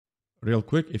real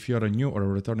quick, if you're a new or a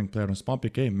returning player on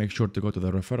SPK, make sure to go to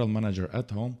the referral manager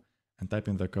at home and type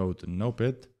in the code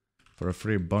NOPID for a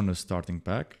free bonus starting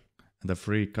pack and a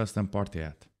free custom party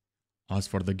hat. As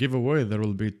for the giveaway, there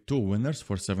will be 2 winners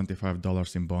for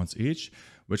 $75 in bonds each,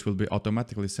 which will be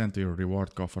automatically sent to your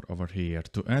reward coffer over here.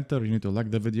 To enter, you need to like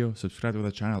the video, subscribe to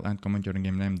the channel, and comment your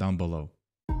game name down below.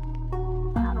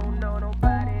 I don't know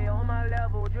nobody on my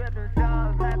level, dripping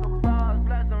stars like a boss,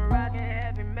 plus I'm rocking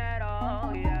heavy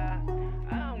metal, yeah.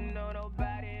 I don't know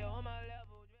nobody on my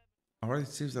level. Alright, it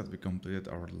seems that we completed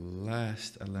our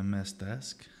last LMS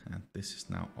task, and this is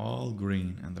now all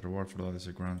green, and the reward for that is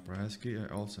a grand prize key. I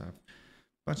also have a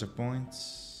bunch of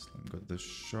points. Let me go to the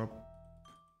shop.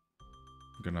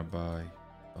 I'm gonna buy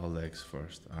all legs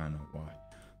first, I don't know why.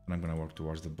 And I'm gonna work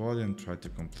towards the body and try to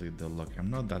complete the lock.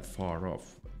 I'm not that far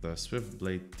off. The Swift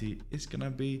Blade T is gonna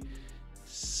be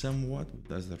somewhat,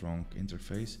 that's the wrong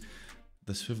interface.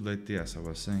 The Swift Blade T, as I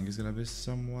was saying, is gonna be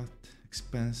somewhat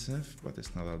expensive, but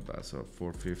it's not that bad. So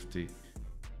 450.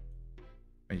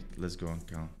 Wait, let's go and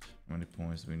count how many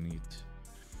points we need.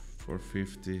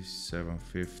 450,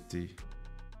 750,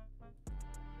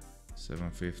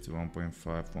 750,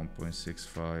 1.5,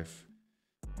 1.65,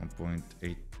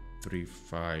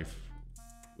 1.835.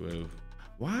 Well,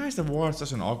 why is the war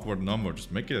such an awkward number?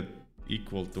 Just make it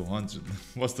equal to 100.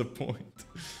 What's the point?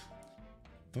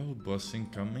 Vote boss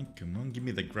incoming. Come on, give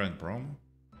me the grand promo.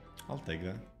 I'll take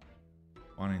that.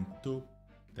 1 and 2.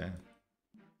 Damn.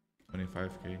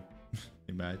 25k.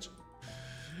 Imagine.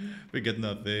 We get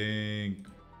nothing.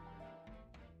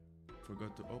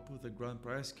 Forgot to open the grand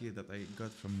prize key that I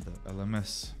got from the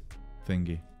LMS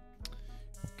thingy.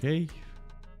 Okay.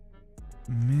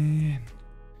 Man.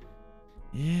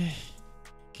 Yeah.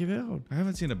 Give it out. I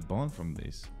haven't seen a bond from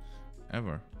this.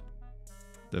 Ever.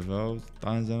 Devote,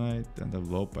 Tanzanite, and the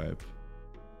blow pipe.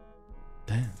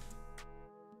 Damn.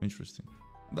 Interesting.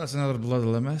 That's another blood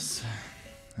LMS.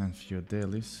 And few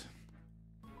dailies.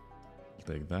 I'll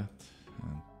take that.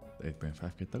 And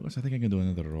 8.5k tokens. I think I can do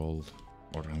another roll.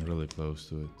 Or I'm really close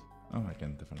to it. Oh, I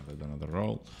can definitely do another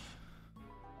roll.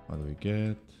 What do we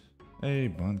get? A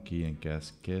bond key and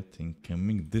casket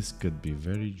incoming. This could be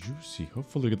very juicy.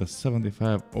 Hopefully we get a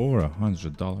 $75 or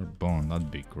 $100 bond. That'd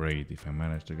be great if I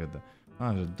manage to get the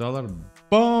 $100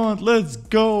 bond. Let's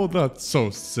go. That's so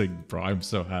sick, bro. I'm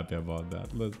so happy about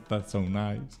that. That's so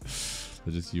nice.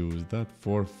 Let's just use that.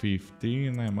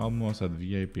 415. I'm almost at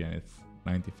VIP and it's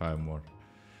 95 more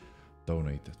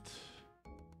donated.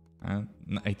 And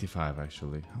 85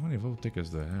 actually. How many vote tickets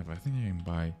do I have? I think I can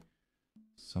buy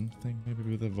something maybe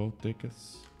with the vote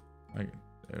tickets. I'm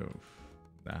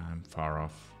far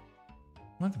off.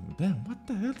 Damn, what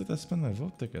the hell did I spend my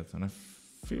vote tickets? And I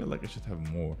feel like I should have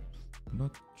more. I'm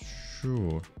not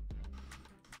sure.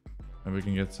 Maybe we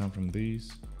can get some from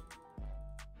these.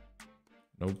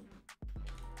 Nope.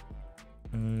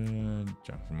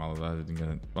 Jump from all of that. I didn't get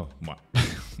it. Oh, what?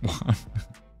 One.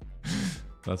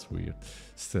 That's weird.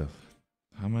 Still,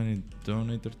 how many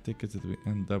donator tickets did we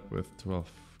end up with?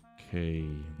 12k.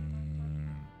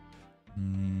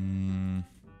 I'm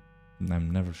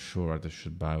never sure what I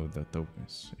should buy with the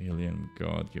tokens. Alien,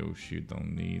 God, Yoshi, you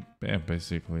don't need. Yeah,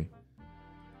 basically.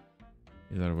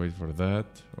 Either wait for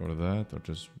that, or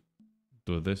just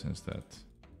do this instead.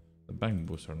 The bank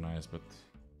boosts are nice, but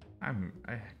I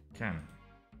can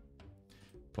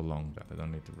prolong that. I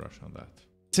don't need to rush on that.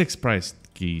 6 prize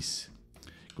keys.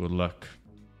 Good luck.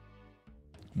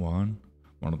 1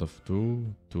 out of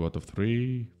 2, 2 out of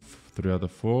 3, 3 out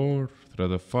of 4, 3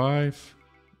 out of 5,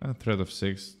 and 3 out of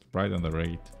 6, right on the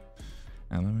rate.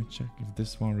 And let me check if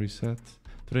this one reset.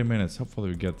 3 minutes. Hopefully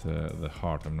we get the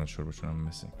heart. I'm not sure which one I'm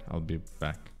missing. I'll be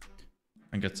back.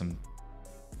 I got some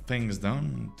things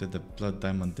done. Did the blood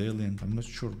diamond daily, and I'm not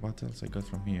sure what else I got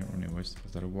from here. Anyways,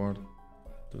 the reward.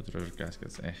 2 treasure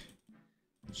caskets.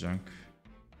 Junk.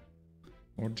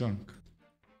 Or junk.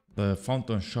 The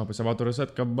fountain shop is about to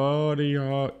reset. Kabari,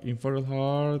 Infernal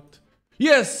Heart.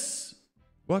 Yes!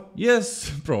 What? Yes!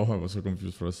 Bro, I was so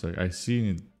confused for a sec. I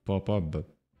seen it pop up, but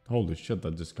holy shit,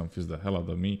 that just confused the hell out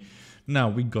of me. Now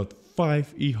we got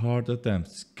 5 E-Heart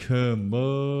attempts. Come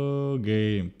on,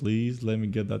 game. Please let me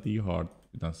get that E-Heart.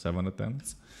 We've done 7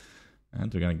 attempts.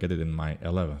 And we're gonna get it in my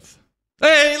 11th.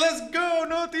 Hey, let's go!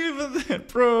 Not even that,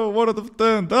 bro. 1 out of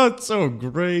 10. That's so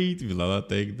great. Will I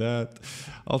take that?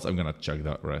 Also, I'm gonna check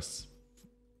that rest.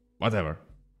 Whatever.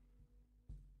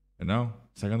 You know?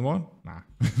 Second one? Nah.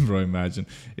 Bro, imagine.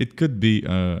 It could be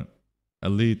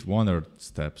Elite Wonder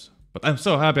Steps. But I'm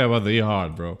so happy about the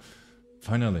E-Heart, bro.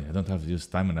 Finally, I don't have to use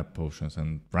stamina potions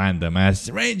and random ass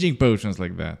ranging potions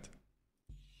like that.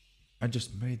 I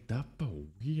just made up a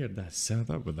weird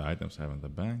setup with the items I have in the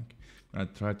bank. I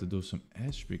tried to do some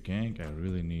SPK. I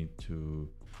really need to,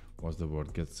 what's the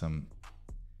word, get some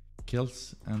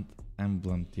kills and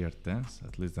emblem tier 10s,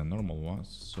 at least the normal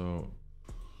ones, so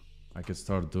I could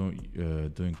start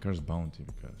doing curse bounty,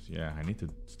 because yeah, I need to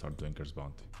start doing curse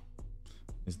bounty.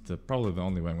 It's probably the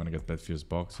only way I'm gonna get pet fuse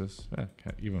boxes,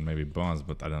 even maybe bonds,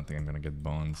 but I don't think I'm gonna get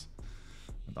bonds.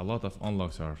 And a lot of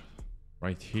unlocks are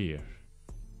right here.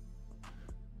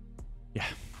 Yeah.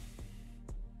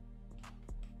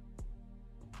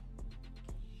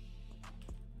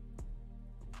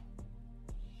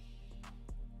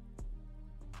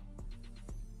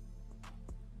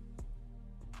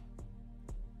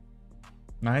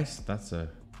 Nice, that's a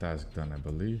task done, I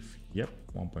believe. Yep,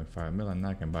 1.5 million. Now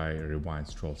I can buy rewind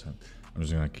strolls, and I'm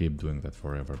just gonna keep doing that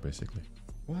forever, basically.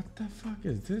 What the fuck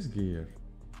is this gear?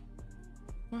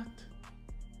 What?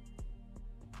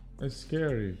 It's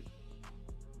scary.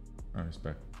 I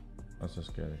respect. That's so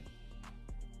scary.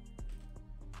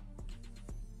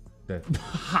 That.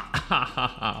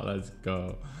 Let's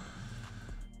go.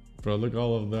 Bro, look,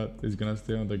 all of that is gonna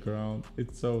stay on the ground.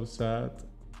 It's so sad.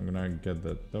 I'm gonna get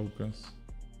the tokens.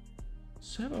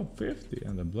 750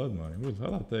 and the blood money.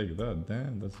 Well, I'll take that.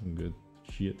 Damn, that's some good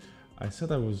shit. I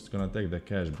said I was gonna take the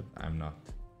cash, but I'm not,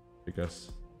 because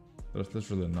there's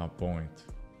literally no point.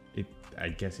 I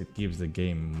guess it gives the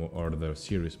game more, or the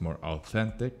series, more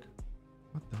authentic.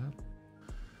 What the hell?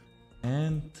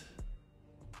 And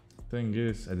thing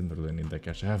is, I didn't really need the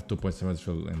cash. I have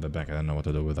 2.7 in the bank. I don't know what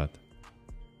to do with that.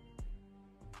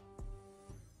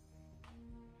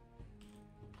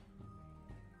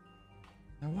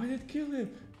 Now why did it kill him?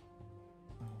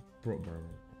 Oh, bro.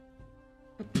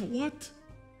 What?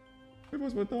 It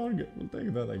was my target. We'll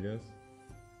take that, I guess.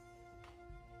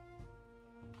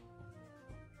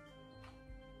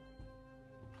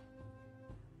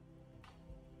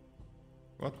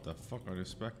 What the fuck are you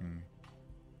expecting me?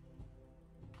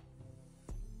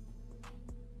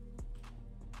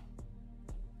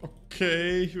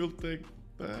 Okay, we'll take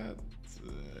that.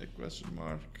 Question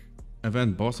mark.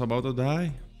 Event boss about to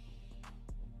die.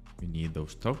 We need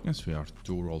those tokens. We are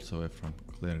 2 rolls away from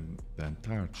clearing the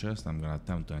entire chest. I'm gonna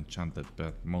attempt to enchant that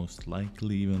pet, most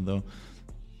likely, even though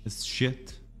it's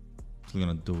shit. Still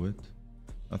gonna do it.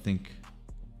 Nothing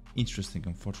interesting,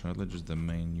 unfortunately, just the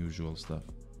main usual stuff.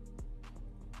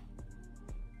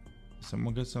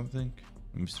 Someone get something?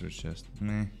 Mystery chest.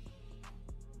 Nah.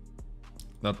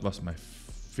 That was my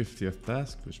 50th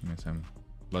task, which means I'm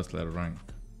last level rank,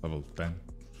 level 10.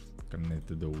 Gonna need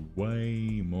to do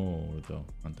way more though,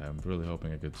 and I'm really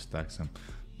hoping I could stack some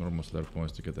normal slayer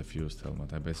points to get a fused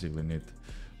helmet. I basically need,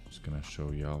 I'm just gonna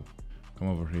show y'all. Come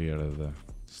over here to the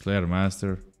Slayer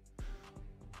Master.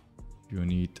 You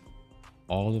need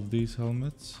all of these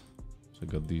helmets. So I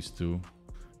got these 2.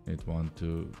 Need 1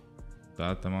 to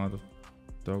that amount of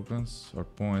tokens, or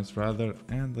points rather,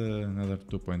 and another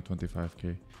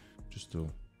 2.25k just to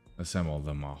assemble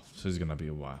them off. So it's gonna be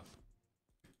a while.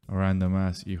 A random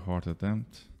ass E-Heart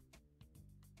attempt.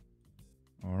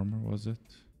 Armor, was it?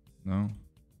 No?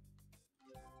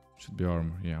 Should be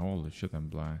armor. Yeah, holy shit, I'm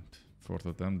blind. 4th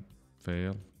attempt,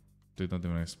 fail. Did not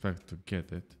even expect to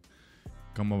get it.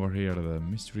 Come over here to the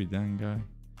mystery Dan guy.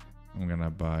 I'm gonna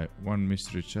buy 1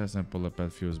 mystery chest and pull a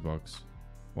pet fuse box.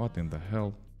 What in the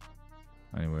hell?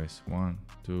 Anyways, 1,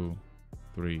 2,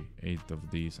 3, 8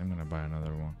 of these. I'm gonna buy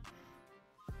another one.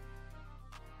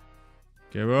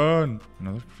 Come on!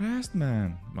 Another crest,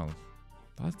 man! Well,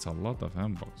 that's a lot of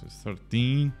ham boxes.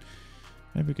 13.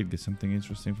 Maybe we could get something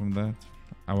interesting from that.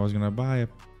 I was gonna buy a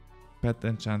pet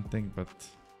enchanting, but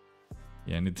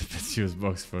yeah, I need the pet fuse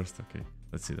box first. Okay,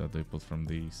 let's see what we pull from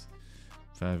these.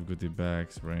 5 goodie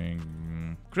bags,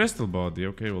 ring, crystal body.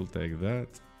 Okay, we'll take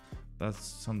that. That's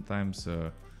sometimes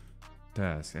a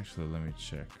task. Actually, let me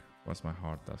check. What's my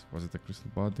hard task? Was it a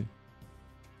crystal body?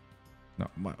 No,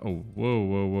 oh,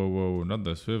 whoa, not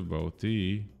the swift bow,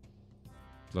 T.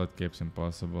 Blood cape's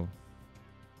impossible.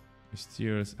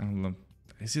 Mysterious emblem.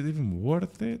 Is it even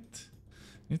worth it?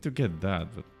 Need to get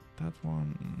that, but that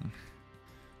one,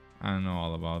 I don't know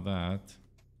all about that.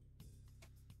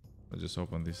 Let's just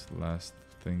open these last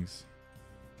things.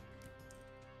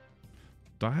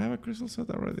 Do I have a crystal set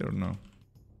already or no?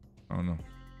 Oh no,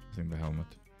 I think the helmet.